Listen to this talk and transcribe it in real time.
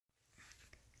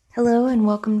Hello and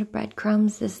welcome to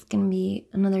Breadcrumbs. This is going to be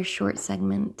another short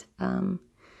segment.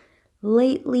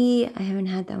 Lately, I haven't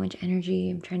had that much energy.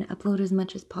 I'm trying to upload as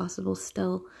much as possible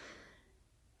still.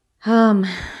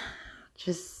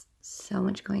 Just so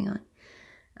much going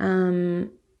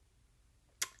on.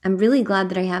 I'm really glad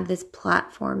that I have this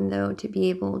platform, though, to be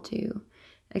able to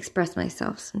express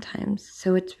myself sometimes.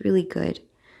 So it's really good.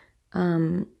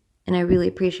 And I really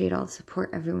appreciate all the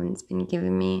support everyone's been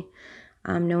giving me.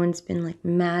 No one's been like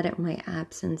mad at my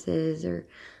absences or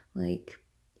like,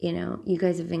 you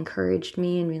guys have encouraged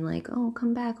me and been like, oh,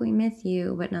 come back, we miss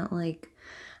you, but not like,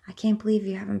 I can't believe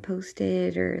you haven't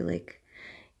posted or like,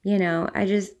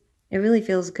 it really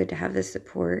feels good to have this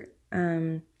support.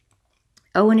 And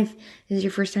if this is your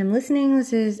first time listening,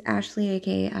 this is Ashley,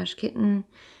 aka Ash Kitten,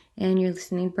 and you're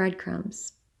listening to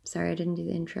Breadcrumbs. Sorry, I didn't do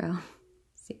the intro.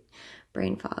 See,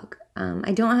 brain fog.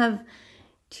 I don't have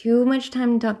too much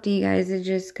time to talk to you guys. I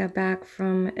just got back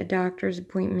from a doctor's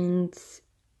appointment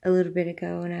a little bit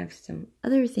ago, and I have some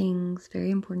other things, very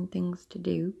important things to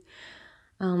do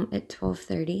at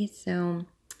 12:30. So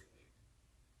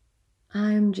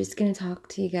I'm just going to talk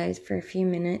to you guys for a few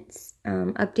minutes,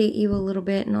 update you a little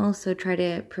bit, and also try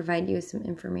to provide you with some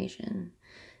information.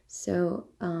 So,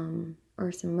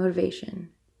 or some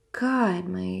motivation. God,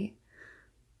 my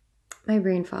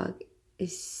brain fog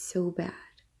is so bad.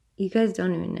 You guys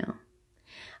don't even know.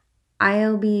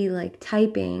 I'll be like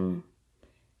typing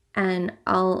and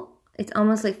it's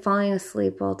almost like falling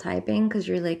asleep while typing because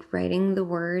you're like writing the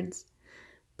words,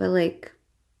 but like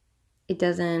it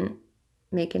doesn't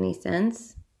make any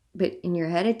sense. But in your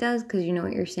head it does because you know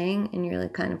what you're saying and you're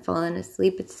like kind of falling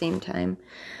asleep at the same time.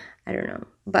 I don't know.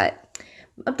 But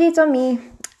updates on me.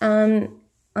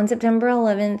 On September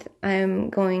 11th,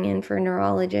 I'm going in for a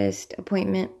neurologist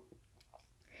appointment.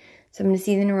 So I'm going to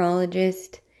see the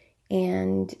neurologist,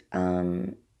 and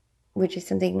which is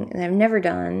something that I've never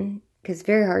done because it's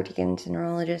very hard to get into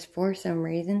neurologists for some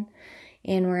reason.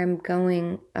 And where I'm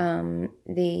going,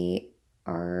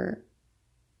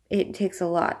 it takes a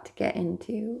lot to get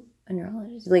into a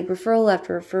neurologist, like referral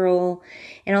after referral,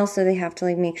 and also they have to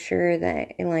like make sure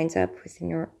that it lines up with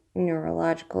the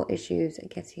neurological issues. I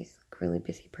guess he's like a really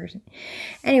busy person.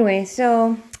 Anyway,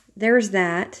 so there's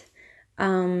that.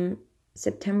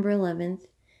 September 11th,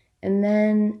 and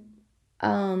then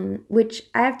which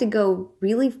I have to go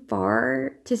really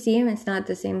far to see him. It's not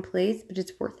the same place, but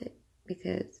it's worth it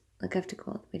because like I have to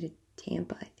go all the way to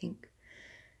Tampa, I think,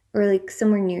 or like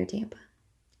somewhere near Tampa,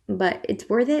 but it's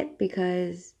worth it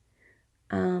because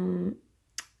I'm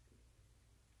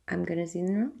gonna see the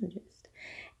neurologist.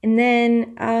 And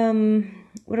then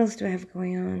what else do I have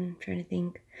going on? I'm trying to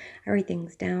think. I write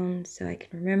things down so I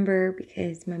can remember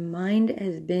because my mind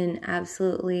has been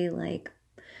absolutely like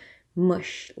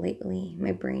mush lately.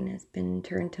 My brain has been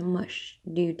turned to mush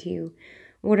due to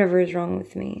whatever is wrong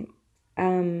with me.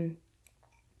 And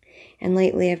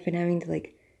lately I've been having to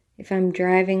like, if I'm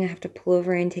driving, I have to pull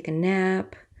over and take a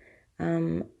nap.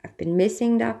 I've been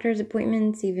missing doctor's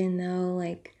appointments even though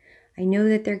like I know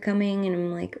that they're coming and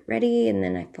I'm like ready, and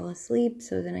then I fall asleep,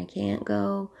 so then I can't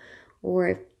go.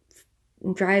 Or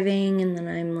I'm driving and then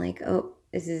I'm like, oh,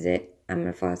 this is it. I'm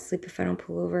going to fall asleep if I don't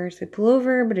pull over. So I pull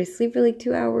over, but I sleep for like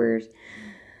 2 hours.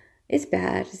 It's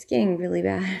bad. It's getting really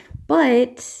bad.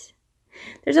 But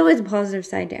there's always a positive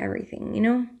side to everything, you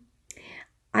know?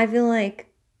 I feel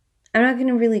like I'm not going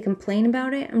to really complain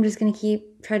about it. I'm just going to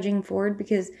keep trudging forward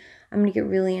because I'm going to get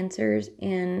real answers.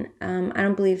 And I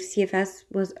don't believe CFS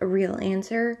was a real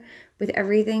answer with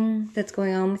everything that's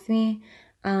going on with me.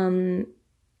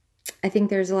 I think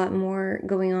there's a lot more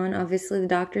going on. Obviously, the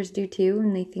doctors do too,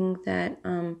 and they think that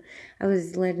I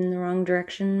was led in the wrong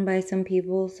direction by some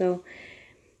people. So,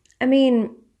 I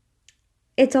mean,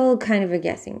 it's all kind of a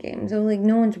guessing game. So, like,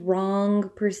 no one's wrong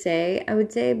per se. I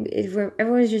would say if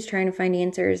everyone's just trying to find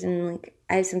answers, and like,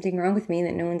 I have something wrong with me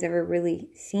that no one's ever really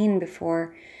seen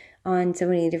before on so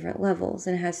many different levels,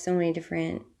 and it has so many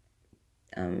different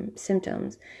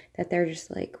symptoms that they're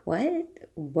just like, what?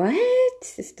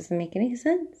 This doesn't make any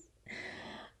sense.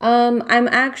 I'm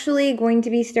actually going to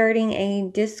be starting a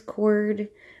Discord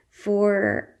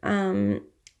for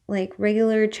like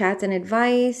regular chats and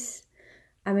advice.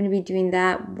 I'm going to be doing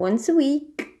that once a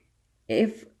week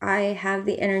if I have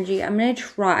the energy. I'm going to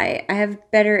try. I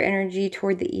have better energy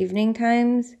toward the evening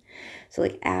times. So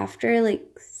like after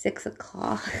like 6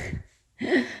 o'clock.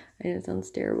 I know it sounds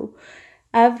terrible.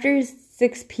 After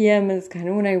 6 p.m. is kind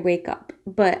of when I wake up.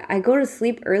 But I go to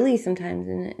sleep early sometimes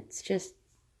and it's just,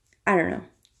 I don't know.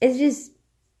 It's just,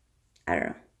 I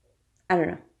don't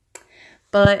know.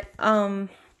 But,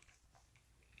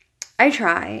 I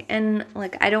try, and,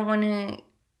 like, I don't want to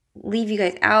leave you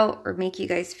guys out or make you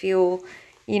guys feel,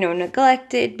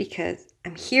 neglected, because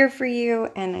I'm here for you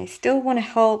and I still want to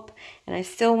help, and I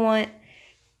still want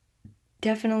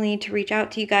definitely to reach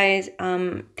out to you guys.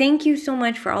 Thank you so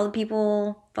much for all the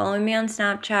people following me on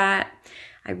Snapchat.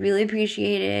 I really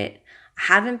appreciate it.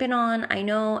 I haven't been on. I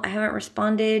know I haven't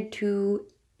responded to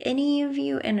any of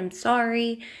you, and I'm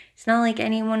sorry. It's not like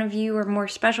any one of you are more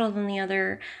special than the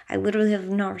other. I literally have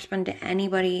not responded to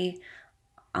anybody,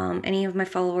 any of my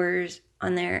followers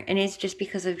on there, and it's just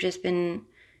because I've just been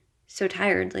so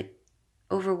tired, like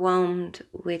overwhelmed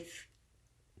with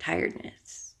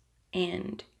tiredness,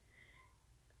 and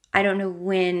I don't know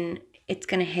when it's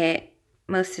gonna hit.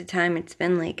 Most of the time it's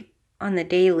been like on the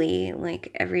daily,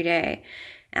 like every day.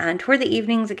 And toward the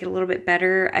evenings I get a little bit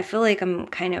better. I feel like I'm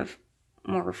kind of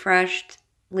more refreshed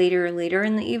later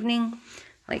in the evening,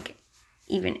 like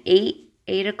even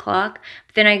 8 o'clock.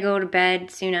 But then I go to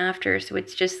bed soon after, so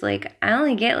it's just like I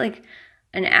only get like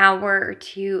an hour or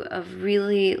two of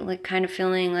really like kind of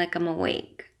feeling like I'm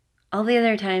awake. All the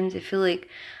other times I feel like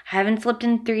I haven't slept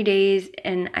in 3 days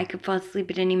and I could fall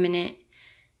asleep at any minute,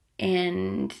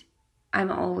 and I'm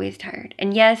always tired.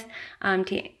 And yes,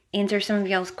 to answer some of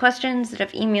y'all's questions that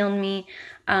have emailed me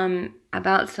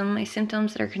about some of my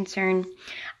symptoms that are concerned,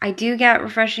 I don't get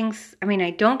refreshing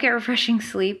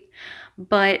sleep,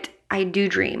 but I do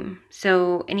dream.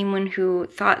 So anyone who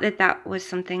thought that was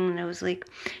something that was like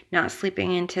not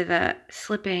slipping into the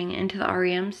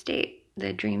REM state,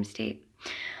 the dream state.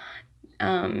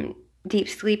 Deep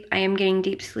sleep, I am getting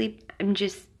deep sleep. I'm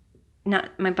just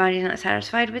my body's not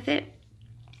satisfied with it,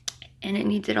 and it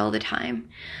needs it all the time.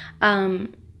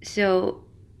 So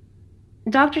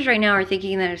doctors right now are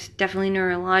thinking that it's definitely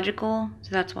neurological, so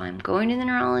that's why I'm going to the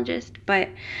neurologist. But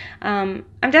I'm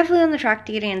definitely on the track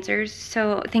to get answers.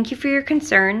 So thank you for your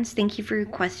concerns. Thank you for your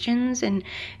questions and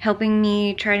helping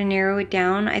me try to narrow it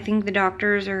down. I think the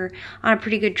doctors are on a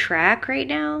pretty good track right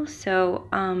now. So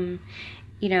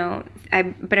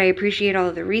but I appreciate all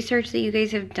of the research that you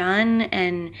guys have done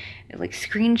and like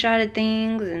screenshotted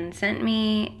things and sent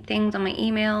me things on my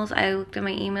emails. I looked at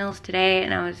my emails today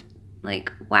and I was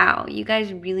like, wow, you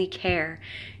guys really care.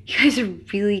 You guys are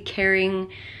really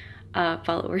caring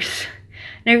followers.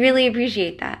 And I really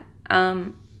appreciate that.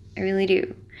 I really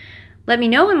do. Let me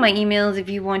know in my emails if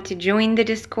you want to join the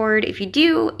Discord. If you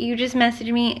do, you just message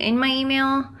me in my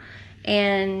email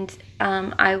and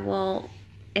I will,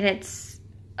 and it's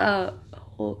oh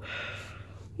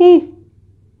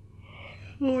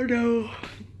no.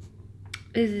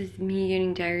 This is me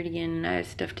getting tired again, and I have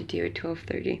stuff to do at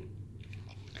 12:30.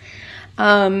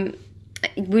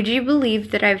 Would you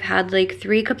believe that I've had like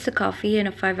 3 cups of coffee and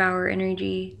a 5-hour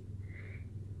energy,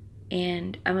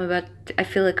 and I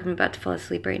feel like I'm about to fall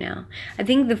asleep right now. I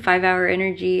think the 5-hour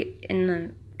energy and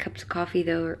the cups of coffee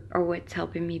though are what's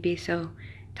helping me be so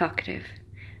talkative.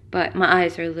 But my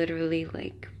eyes are literally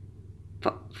like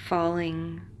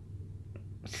falling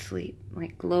asleep,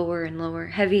 like lower and lower,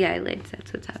 heavy eyelids.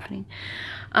 That's what's happening.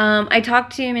 I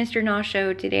talked to Mr.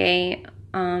 Nasho today.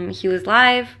 He was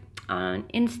live on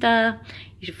Insta.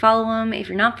 You should follow him if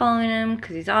you're not following him,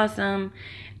 because he's awesome.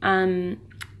 And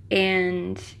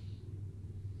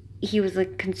he was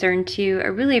like concerned too. I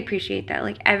really appreciate that.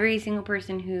 Like every single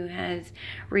person who has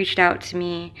reached out to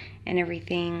me and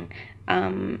everything.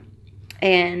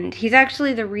 And he's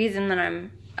actually the reason that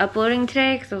I'm uploading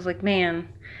today, because I was like, man,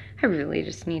 I really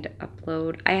just need to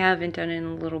upload. I haven't done it in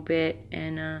a little bit,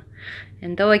 and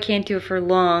though I can't do it for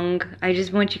long, I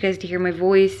just want you guys to hear my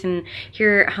voice and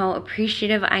hear how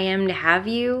appreciative I am to have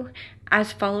you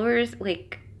as followers.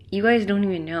 Like, you guys don't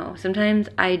even know. Sometimes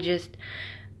I just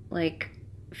like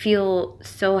feel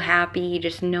so happy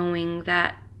just knowing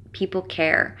that people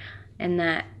care, and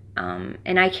that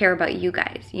and I care about you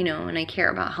guys, and I care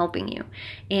about helping you.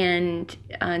 And,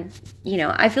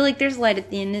 I feel like there's light at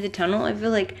the end of the tunnel. I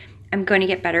feel like I'm going to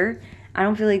get better. I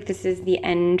don't feel like this is the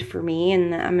end for me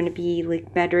and that I'm going to be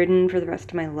like bedridden for the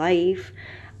rest of my life.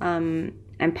 I'm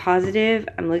positive.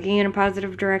 I'm looking in a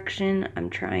positive direction. I'm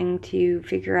trying to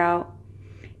figure out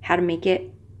how to make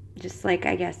it, just like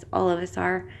I guess all of us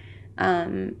are.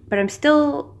 But I'm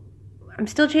still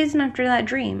chasing after that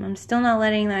dream. I'm still not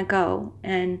letting that go,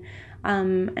 and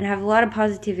I have a lot of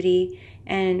positivity,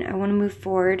 and I want to move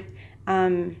forward.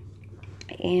 And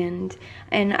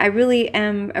I really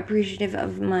am appreciative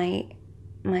of my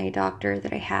doctor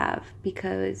that I have,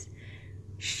 because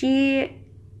she's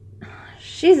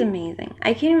amazing.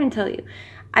 I can't even tell you.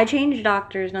 I changed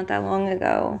doctors not that long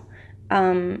ago,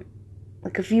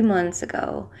 like a few months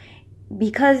ago,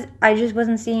 because I just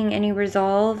wasn't seeing any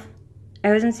resolve.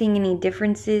 I wasn't seeing any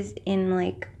differences in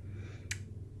like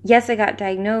yes, I got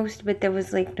diagnosed, but there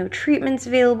was like no treatments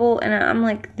available. And I'm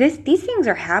like, these things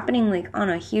are happening like on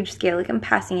a huge scale. Like I'm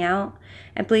passing out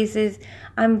at places.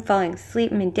 I'm falling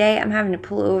asleep midday. I'm having to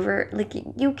pull over. Like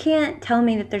you can't tell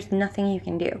me that there's nothing you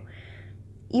can do.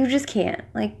 You just can't.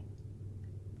 Like,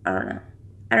 I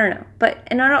don't know. But,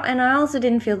 and I also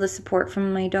didn't feel the support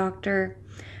from my doctor.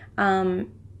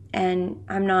 And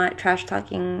I'm not trash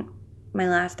talking my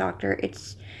last doctor.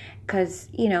 It's because,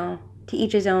 to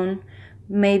each his own.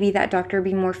 Maybe that doctor would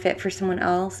be more fit for someone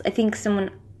else. I think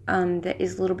someone that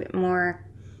is a little bit more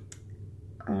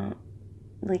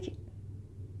like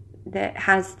that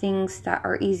has things that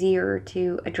are easier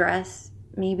to address.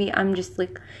 Maybe I'm just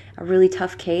like a really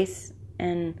tough case,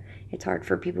 and it's hard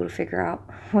for people to figure out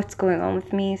what's going on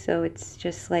with me. So it's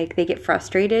just like they get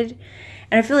frustrated.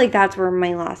 And I feel like that's where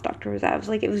my last doctor was at.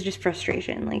 It was just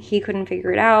frustration. Like he couldn't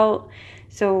figure it out.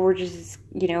 So we're just,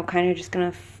 kind of just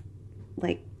going to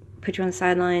put you on the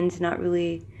sidelines, not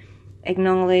really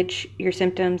acknowledge your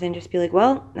symptoms and just be like,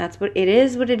 well, that's what it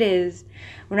is.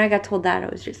 When I got told that, I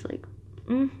was just like,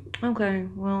 okay,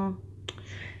 well,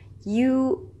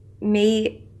 you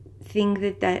may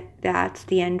think that's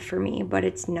the end for me, but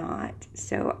it's not.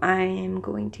 So I am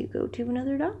going to go to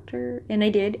another doctor. And I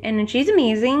did. And she's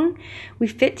amazing. We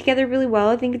fit together really well.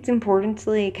 I think it's important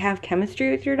to have chemistry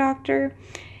with your doctor.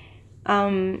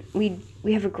 We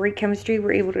have a great chemistry.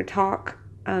 We're able to talk.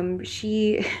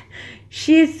 She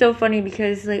is so funny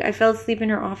because I fell asleep in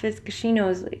her office because she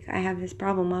knows I have this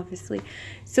problem, obviously.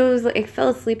 So it was I fell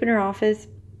asleep in her office.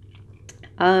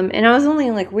 And I was only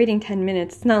waiting 10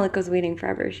 minutes. It's not like I was waiting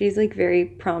forever. She's very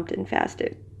prompt and fast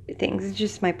at things. It's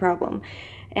just my problem.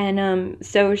 And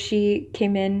so she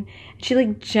came in. She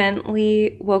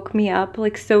gently woke me up,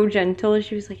 so gentle.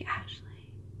 She was like, Ashley.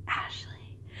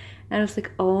 And I was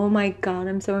like, oh my God,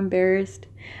 I'm so embarrassed.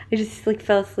 I just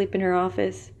fell asleep in her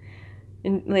office.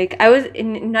 And I was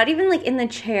not even in the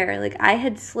chair. I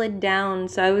had slid down,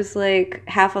 so I was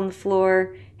half on the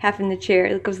floor, half in the chair.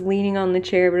 I was leaning on the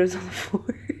chair, but it was on the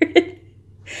floor.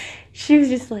 She was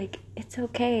just it's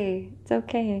okay.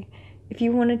 If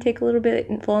you want to take a little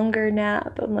bit longer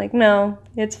nap. I'm like, no,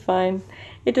 it's fine.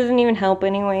 It doesn't even help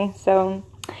anyway. So,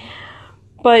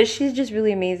 but she's just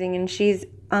really amazing, and she's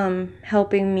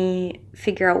helping me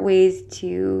figure out ways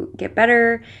to get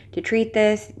better, to treat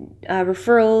this,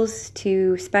 referrals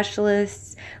to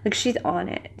specialists. She's on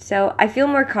it. So I feel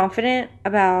more confident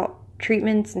about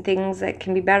treatments and things that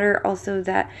can be better. Also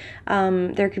that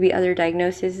there could be other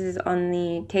diagnoses on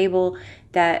the table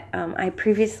that I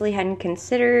previously hadn't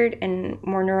considered, and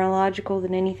more neurological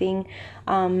than anything.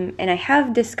 And I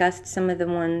have discussed some of the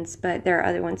ones, but there are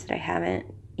other ones that I haven't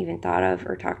even thought of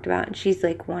or talked about, and she's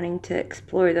wanting to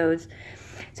explore those.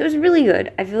 So it's really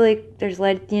good. I feel there's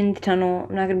light at the end of the tunnel.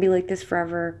 I'm not going to be like this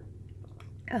forever.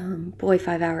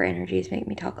 5-hour energies make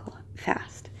me talk a lot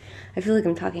fast. I feel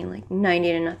I'm talking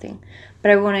 90 to nothing.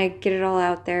 But I want to get it all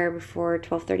out there before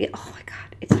 12:30. Oh my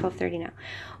God, it's 12:30 now.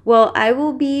 Well, I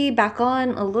will be back on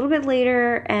a little bit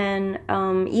later, and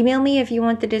email me if you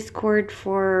want the Discord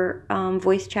for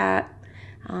voice chat.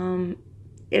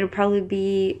 It'll probably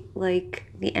be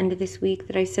the end of this week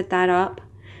that I set that up.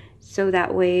 So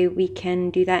that way we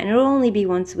can do that. And it'll only be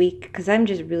once a week because I'm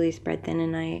just really spread thin,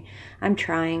 and I'm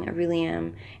trying. I really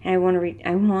am. And I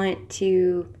want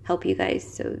to help you guys.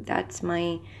 So that's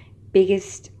my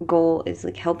biggest goal, is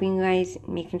helping you guys,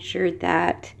 making sure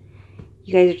that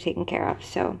you guys are taken care of.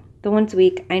 So the once a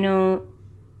week, I know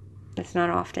that's not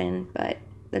often, but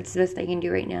that's the best I can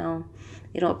do right now.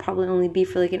 It'll probably only be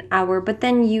for an hour, but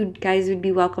then you guys would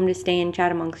be welcome to stay and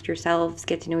chat amongst yourselves,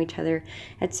 get to know each other,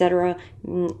 etc.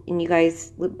 And you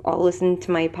guys all listen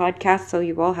to my podcast, so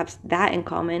you all have that in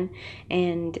common,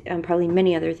 and probably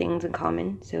many other things in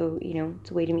common. So,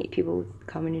 it's a way to meet people with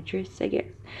common interests, I guess.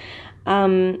 I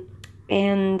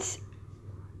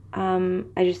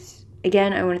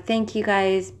want to thank you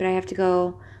guys, but I have to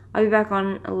go. I'll be back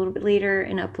on a little bit later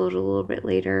and upload a little bit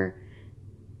later,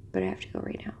 but I have to go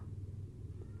right now.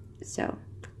 So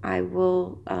I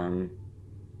will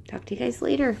talk to you guys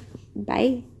later.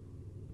 Bye.